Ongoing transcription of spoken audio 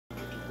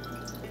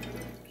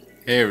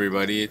Hey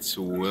everybody, it's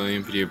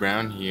William Padilla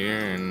Brown here,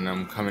 and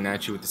I'm coming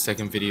at you with the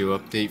second video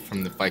update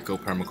from the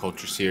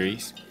PhycoPermaculture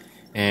series.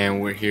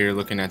 And we're here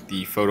looking at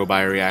the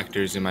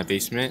PhotoBioreactors in my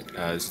basement.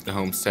 This is the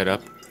home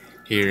setup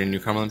here in New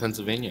Cumberland,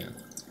 Pennsylvania.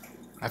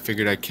 I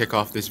figured I'd kick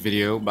off this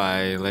video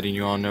by letting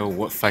you all know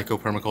what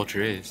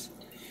PhycoPermaculture is.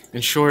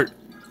 In short,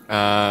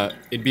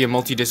 it'd be a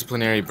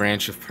multidisciplinary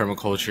branch of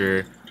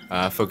permaculture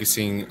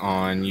focusing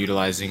on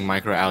utilizing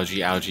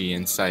microalgae, algae,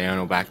 and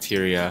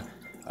cyanobacteria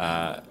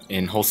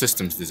in whole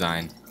systems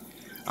design.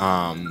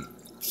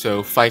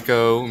 So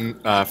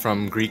Fico,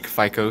 from Greek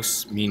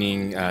phycos,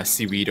 meaning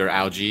seaweed or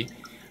algae,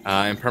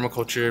 and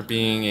permaculture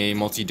being a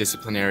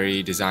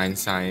multidisciplinary design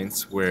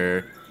science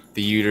where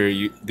the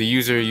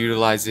user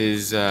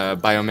utilizes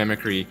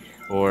biomimicry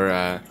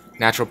or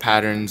natural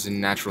patterns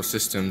and natural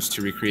systems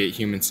to recreate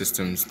human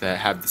systems that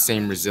have the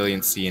same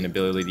resiliency and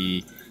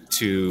ability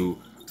to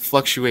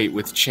fluctuate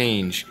with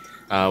change,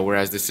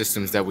 whereas the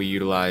systems that we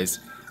utilize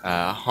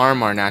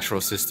harm our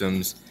natural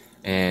systems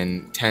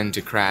and tend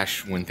to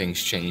crash when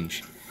things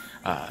change.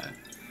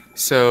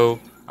 So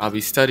I'll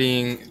be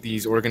studying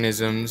these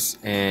organisms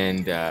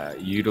and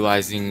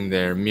utilizing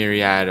their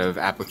myriad of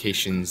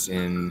applications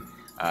in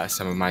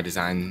some of my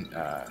designs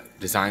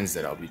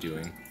that I'll be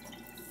doing.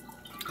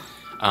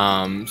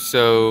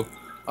 So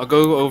I'll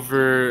go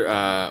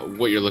over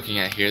what you're looking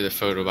at here, the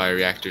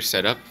PhotoBioreactor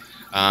setup.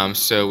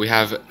 So we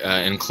have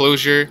an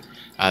enclosure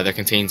that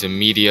contains a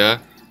media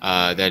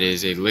that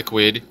is a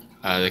liquid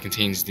that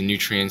contains the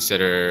nutrients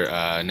that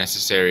are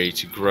necessary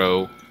to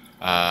grow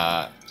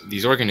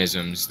these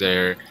organisms.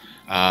 They're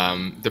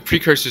the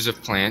precursors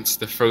of plants.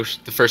 The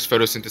first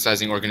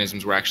photosynthesizing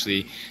organisms were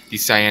actually the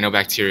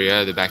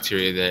cyanobacteria, the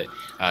bacteria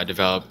that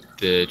developed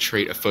the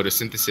trait of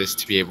photosynthesis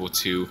to be able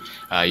to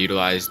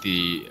utilize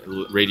the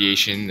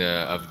radiation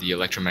of the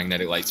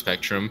electromagnetic light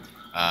spectrum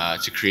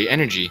to create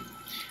energy.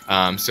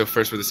 So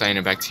first were the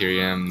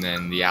cyanobacteria, and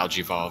then the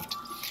algae evolved.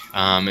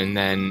 And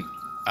then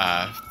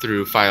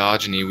through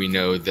phylogeny, we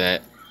know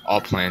that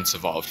all plants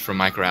evolved from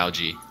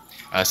microalgae.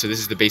 So this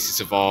is the basis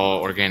of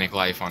all organic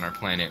life on our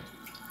planet.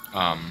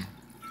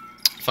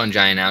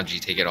 Fungi and algae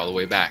take it all the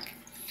way back.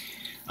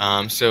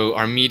 So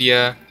our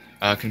media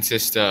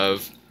consists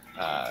of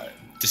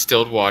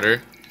distilled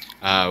water.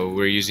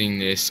 We're using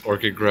this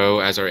Orchid Grow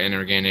as our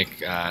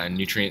inorganic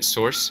nutrient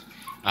source.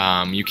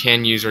 You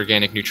can use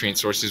organic nutrient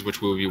sources,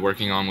 which we'll be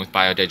working on with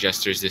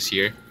biodigesters this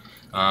year.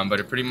 But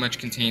it pretty much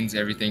contains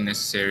everything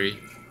necessary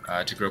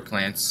to grow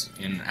plants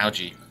in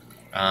algae.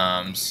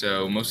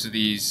 So most of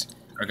these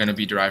are going to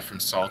be derived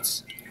from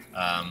salts,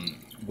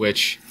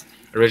 which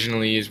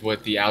originally is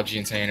what the algae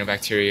and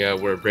cyanobacteria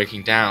were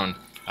breaking down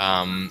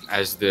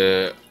as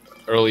the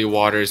early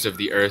waters of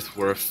the earth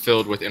were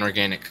filled with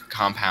inorganic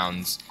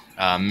compounds,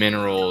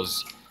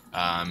 minerals,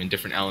 and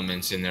different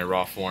elements in their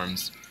raw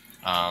forms.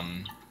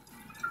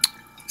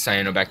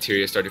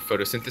 Cyanobacteria started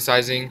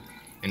photosynthesizing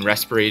and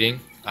respirating,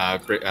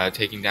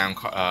 taking down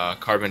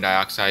carbon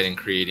dioxide and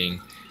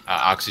creating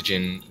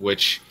oxygen,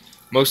 which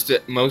most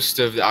of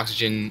the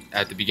oxygen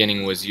at the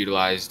beginning was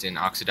utilized in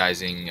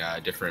oxidizing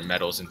different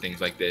metals and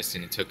things like this,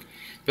 and it took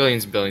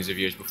billions and billions of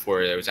years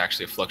before there was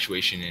actually a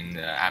fluctuation in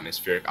the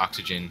atmospheric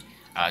oxygen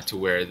to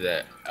where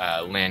the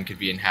land could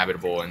be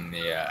inhabitable and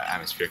the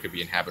atmosphere could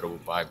be inhabitable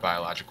by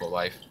biological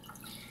life.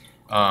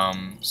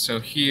 So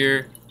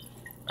here,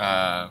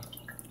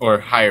 or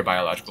higher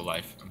biological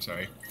life, I'm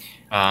sorry.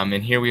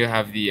 And here we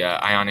have the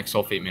Ionic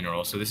sulfate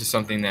mineral. So this is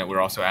something that we're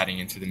also adding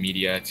into the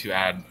media to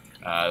add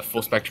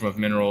full spectrum of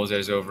minerals.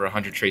 There's over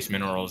 100 trace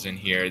minerals in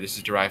here. This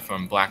is derived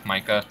from black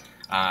mica.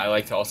 I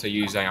like to also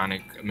use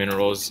ionic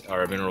minerals,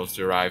 or minerals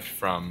derived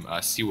from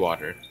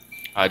seawater,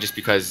 just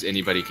because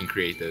anybody can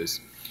create those.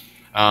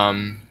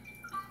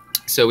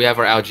 So we have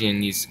our algae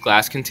in these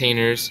glass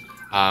containers.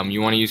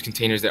 You want to use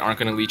containers that aren't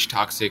going to leach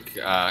toxic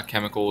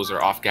chemicals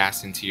or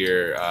off-gas into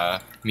your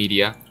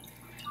media.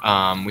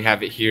 We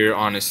have it here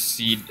on a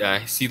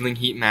seedling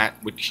heat mat,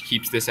 which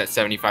keeps this at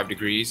 75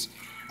 degrees.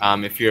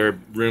 If your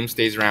room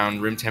stays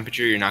around room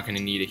temperature, you're not going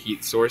to need a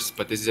heat source,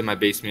 but this is in my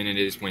basement and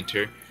it is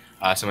winter,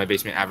 so my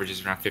basement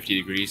averages around 50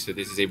 degrees, so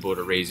this is able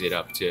to raise it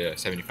up to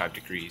 75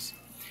 degrees.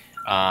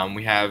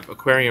 We have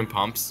aquarium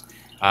pumps.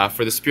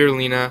 For the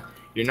spirulina,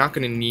 you're not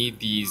going to need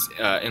these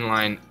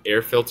inline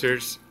air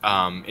filters,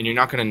 and you're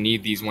not going to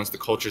need these once the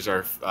cultures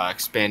are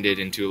expanded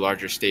into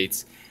larger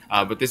states.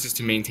 But this is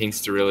to maintain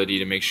sterility,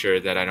 to make sure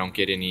that I don't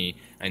get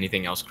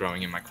anything else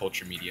growing in my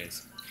culture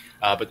medias.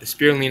 But the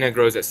spirulina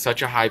grows at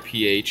such a high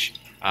pH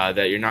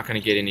that you're not going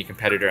to get any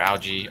competitor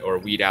algae or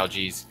weed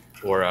algae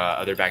or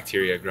other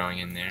bacteria growing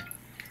in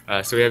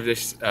there. So we have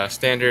this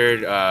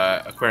standard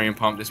aquarium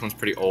pump. This one's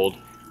pretty old.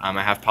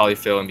 I have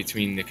polyfill in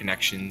between the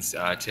connections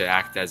to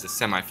act as a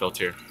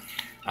semi-filter.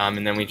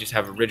 And then we just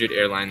have a rigid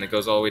air line that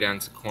goes all the way down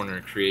to the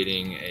corner,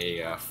 creating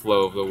a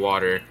flow of the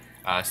water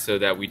so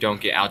that we don't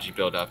get algae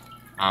buildup.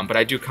 But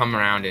I do come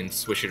around and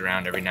swish it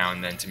around every now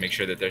and then to make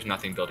sure that there's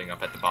nothing building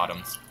up at the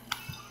bottoms.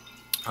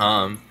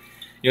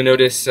 You'll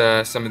notice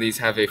some of these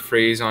have a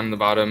phrase on the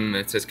bottom.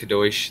 It says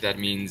Kadosh, that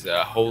means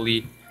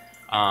holy.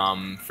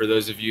 For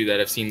those of you that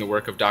have seen the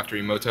work of Dr.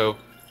 Emoto,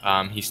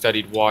 he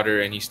studied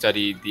water and he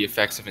studied the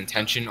effects of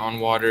intention on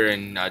water,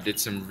 and did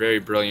some very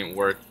brilliant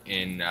work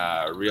in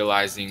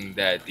realizing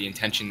that the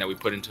intention that we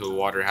put into the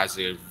water has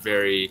a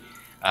very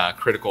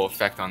critical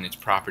effect on its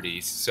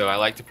properties. So I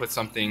like to put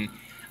something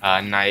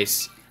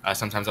nice.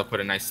 Sometimes I'll put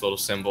a nice little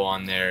symbol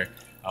on there,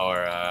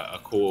 or a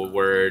cool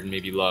word,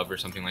 maybe love or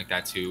something like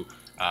that, to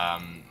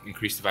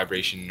increase the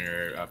vibration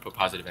or put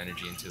positive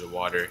energy into the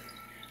water.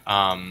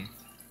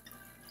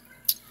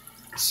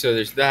 So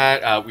there's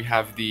that. We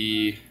have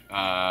the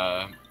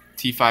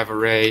T5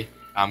 array.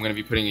 I'm going to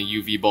be putting a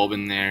UV bulb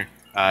in there.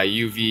 The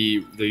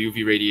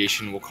UV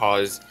radiation will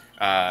cause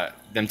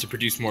them to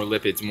produce more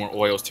lipids, more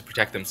oils to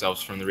protect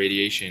themselves from the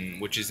radiation,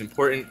 which is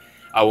important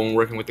when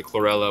working with the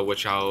Chlorella,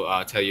 which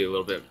I'll tell you a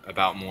little bit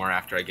about more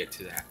after I get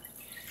to that.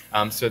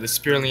 So the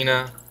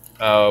Spirulina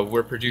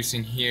we're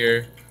producing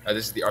here,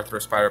 this is the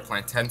Arthrospira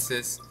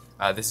plantensis.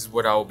 This is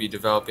what I will be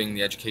developing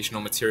the educational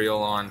material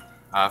on.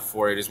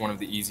 For it is one of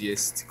the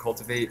easiest to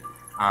cultivate,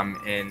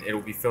 and it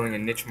will be filling a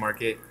niche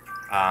market.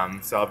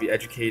 So I'll be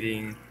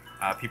educating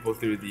people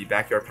through the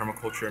Backyard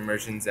Permaculture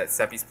immersions at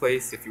Seppi's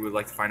Place. If you would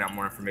like to find out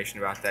more information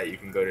about that, you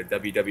can go to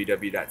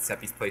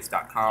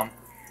www.seppisplace.com.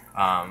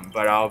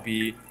 But I'll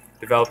be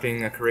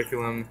developing a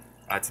curriculum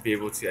to be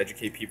able to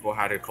educate people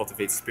how to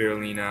cultivate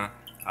spirulina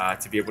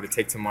to be able to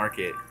take to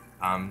market.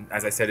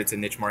 As I said, it's a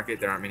niche market.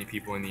 There aren't many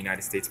people in the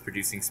United States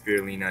producing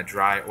spirulina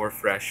dry or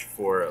fresh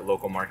for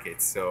local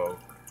markets. So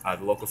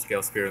the local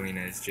scale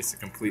spirulina is just a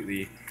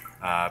completely,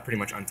 pretty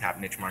much untapped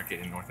niche market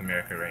in North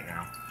America right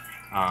now.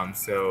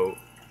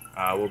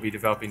 We'll be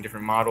developing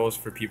different models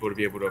for people to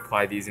be able to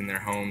apply these in their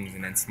homes,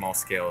 and then small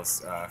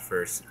scales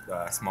for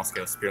small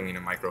scale spirulina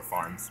micro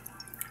farms.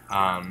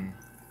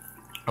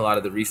 A lot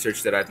of the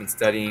research that I've been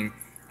studying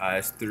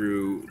is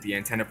through the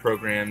antenna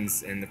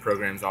programs and the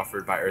programs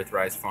offered by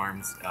Earthrise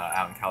Farms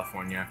out in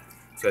California.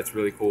 So that's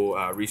really cool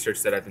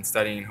research that I've been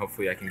studying.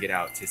 Hopefully I can get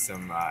out to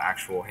some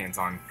actual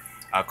hands-on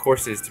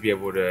courses to be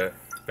able to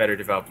better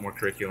develop more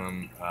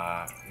curriculum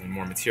and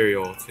more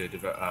material to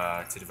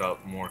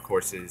develop more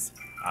courses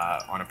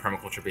on a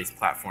permaculture-based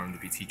platform to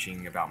be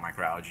teaching about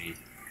microalgae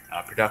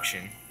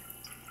production.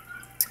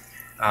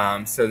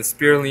 So the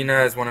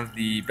spirulina is one of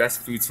the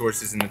best food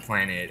sources in the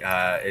planet.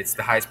 It's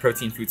the highest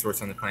protein food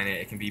source on the planet.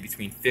 It can be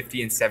between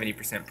 50 and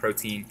 70%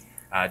 protein,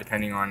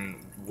 depending on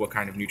what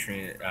kind of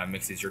nutrient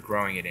mixes you're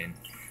growing it in.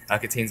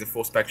 It contains a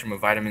full spectrum of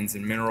vitamins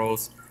and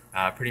minerals.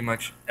 Pretty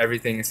much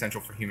everything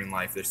essential for human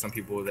life. There's some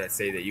people that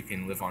say that you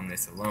can live on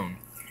this alone.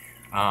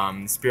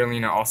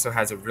 Spirulina also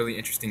has a really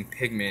interesting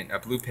pigment, a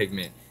blue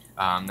pigment.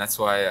 That's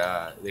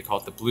why they call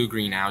it the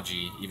blue-green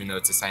algae, even though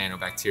it's a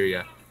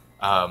cyanobacteria.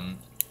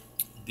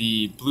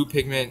 The blue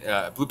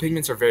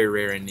pigments are very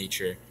rare in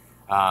nature,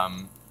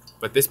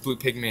 but this blue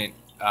pigment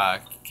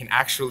can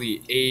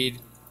actually aid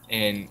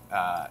and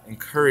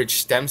encourage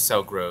stem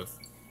cell growth.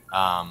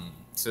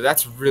 So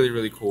that's really,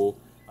 really cool.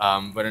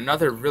 But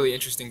another really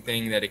interesting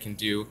thing that it can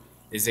do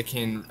is it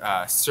can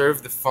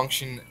serve the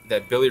function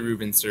that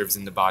bilirubin serves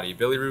in the body.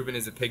 Bilirubin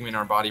is a pigment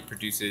our body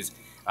produces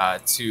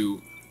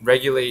to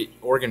regulate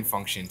organ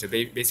function, to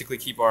basically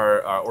keep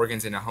our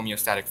organs in a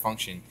homeostatic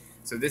function.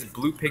 So this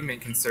blue pigment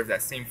can serve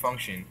that same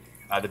function.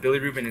 The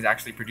bilirubin is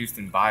actually produced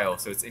in bile,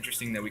 so it's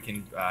interesting that we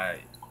can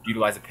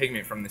utilize a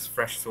pigment from this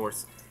fresh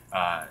source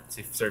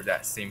to serve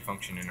that same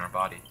function in our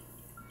body.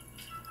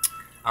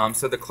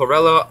 So the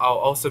chlorella I'll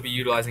also be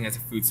utilizing as a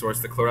food source.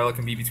 The chlorella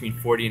can be between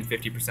 40 and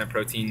 50%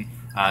 protein,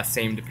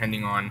 same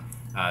depending on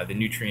the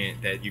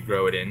nutrient that you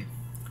grow it in.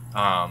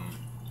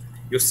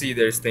 You'll see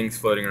there's things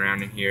floating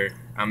around in here.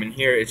 In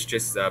here it's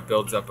just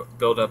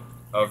buildup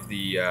of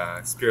the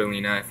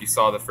spirulina. If you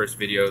saw the first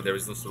video, there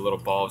was just a little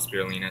ball of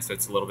spirulina, so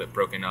it's a little bit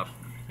broken up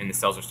and the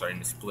cells are starting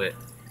to split.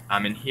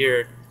 In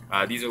here,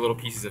 these are little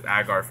pieces of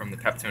agar from the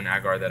peptone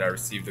agar that I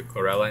received the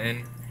chlorella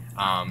in.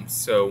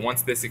 So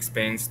once this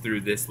expands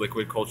through this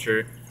liquid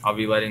culture, I'll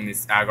be letting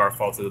this agar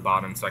fall to the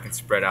bottom so I can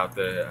spread out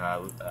the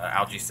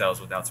algae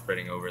cells without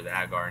spreading over the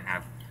agar and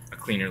have a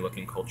cleaner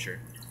looking culture.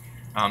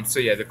 So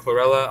yeah, the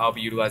chlorella I'll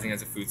be utilizing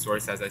as a food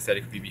source. As I said,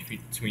 it could be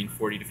between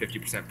 40 to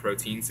 50%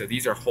 protein. So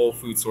these are whole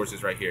food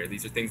sources right here.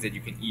 These are things that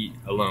you can eat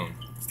alone,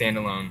 stand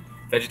alone.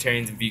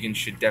 Vegetarians and vegans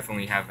should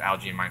definitely have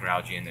algae and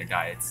microalgae in their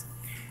diets.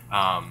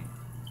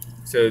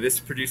 So this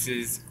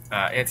produces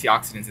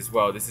antioxidants as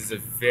well. This is a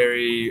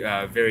very,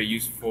 very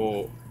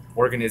useful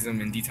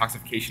organism in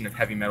detoxification of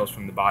heavy metals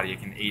from the body.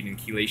 It can aid in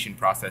chelation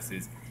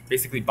processes,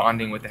 basically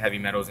bonding with the heavy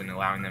metals and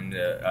allowing them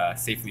to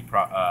safely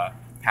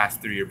pass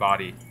through your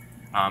body.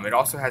 It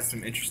also has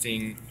some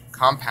interesting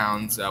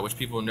compounds, which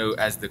people know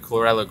as the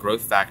chlorella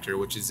growth factor,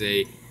 which is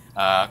a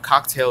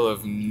cocktail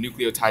of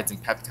nucleotides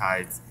and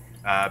peptides.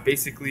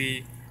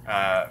 Basically,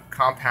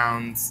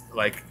 compounds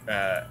like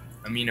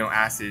amino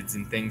acids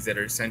and things that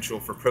are essential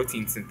for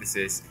protein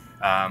synthesis,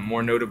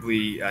 more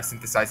notably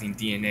synthesizing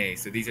DNA.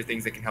 So these are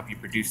things that can help you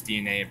produce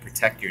DNA and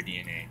protect your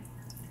DNA.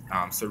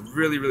 So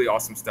really, really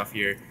awesome stuff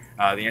here.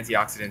 The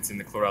antioxidants in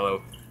the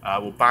chlorella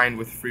will bind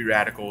with free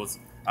radicals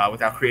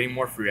without creating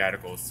more free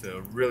radicals.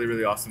 So really,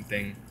 really awesome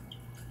thing.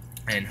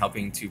 and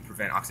helping to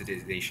prevent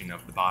oxidation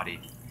of the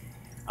body.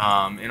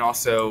 And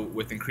also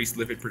with increased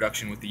lipid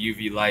production with the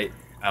UV light,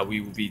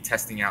 we will be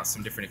testing out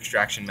some different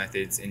extraction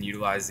methods and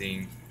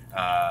utilizing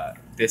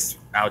this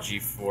algae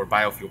for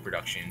biofuel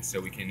production. So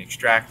we can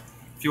extract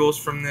fuels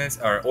from this,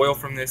 or oil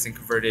from this, and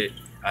convert it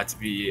to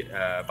be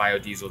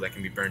biodiesel that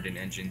can be burned in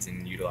engines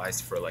and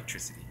utilized for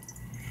electricity.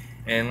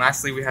 And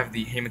lastly, we have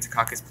the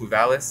Haematococcus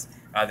pluvalis.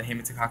 The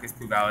Haematococcus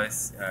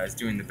pluvalis is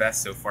doing the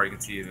best so far. You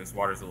can see this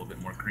water is a little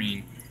bit more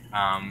green.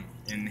 And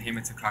the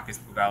Haematococcus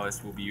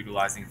pluvalis we'll be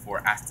utilizing for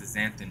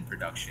astaxanthin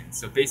production.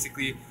 So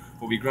basically,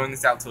 we'll be growing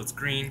this out till it's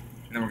green,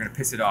 and then we're going to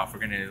piss it off. We're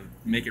going to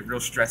make it real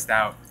stressed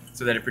out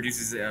so that it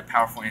produces a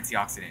powerful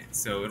antioxidant.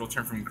 So it'll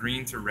turn from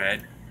green to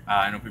red,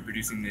 and it'll be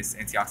producing this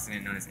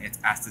antioxidant known as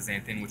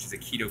astaxanthin, which is a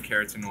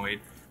phytocarotenoid,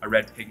 a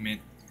red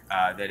pigment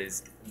that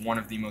is one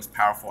of the most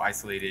powerful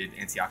isolated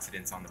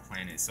antioxidants on the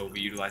planet. So we'll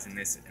be utilizing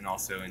this and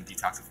also in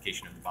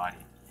detoxification of the body.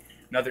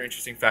 Another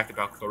interesting fact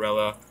about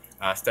chlorella,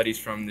 studies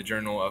from the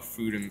Journal of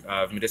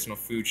Medicinal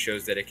Food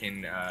shows that it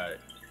can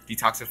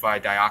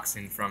detoxify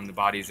dioxin from the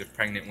bodies of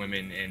pregnant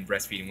women and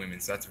breastfeeding women.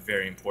 So that's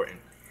very important.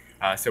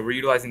 So we're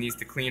utilizing these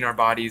to clean our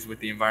bodies with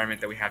the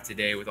environment that we have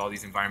today, with all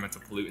these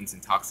environmental pollutants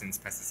and toxins,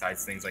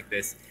 pesticides, things like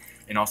this,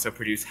 and also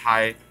produce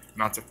high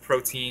amounts of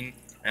protein,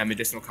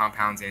 medicinal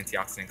compounds,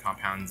 antioxidant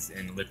compounds,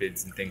 and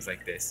lipids and things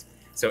like this.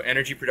 So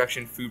energy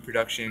production, food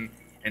production,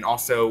 and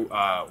also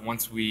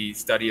once we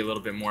study a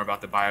little bit more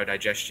about the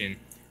biodigestion,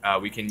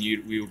 we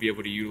will be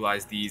able to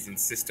utilize these in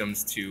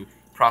systems to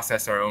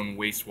process our own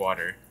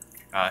wastewater.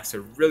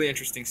 So really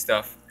interesting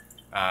stuff.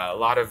 A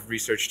lot of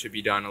research to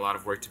be done, a lot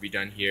of work to be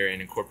done here in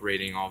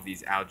incorporating all of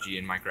these algae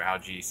and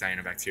microalgae,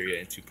 cyanobacteria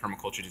into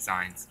permaculture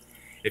designs.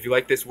 If you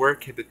like this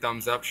work, hit the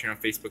thumbs up, share on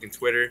Facebook and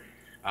Twitter,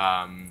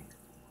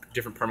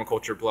 different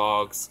permaculture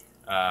blogs,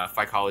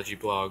 phycology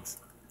blogs.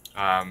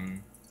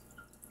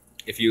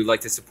 If you'd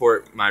like to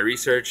support my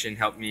research and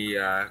help me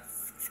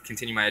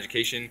continue my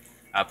education,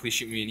 please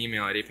shoot me an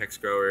email at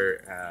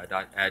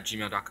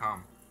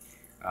apexgrower@gmail.com.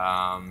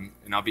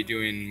 And I'll be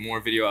doing more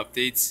video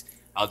updates.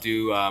 I'll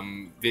do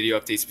video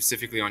updates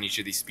specifically on each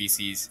of these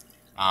species,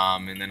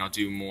 and then I'll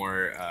do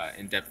more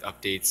in-depth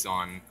updates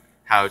on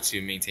how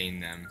to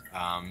maintain them.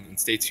 And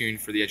stay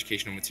tuned for the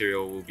educational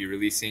material we'll be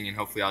releasing, and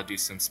hopefully I'll do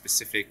some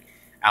specific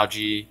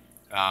algae,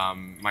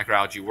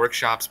 microalgae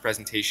workshops,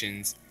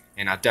 presentations,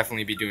 and I'll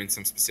definitely be doing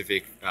some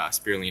specific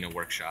spirulina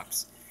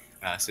workshops.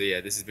 So yeah,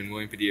 this has been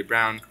William Padilla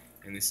Brown,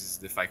 and this is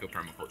the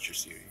PhycoPermaculture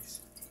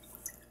series.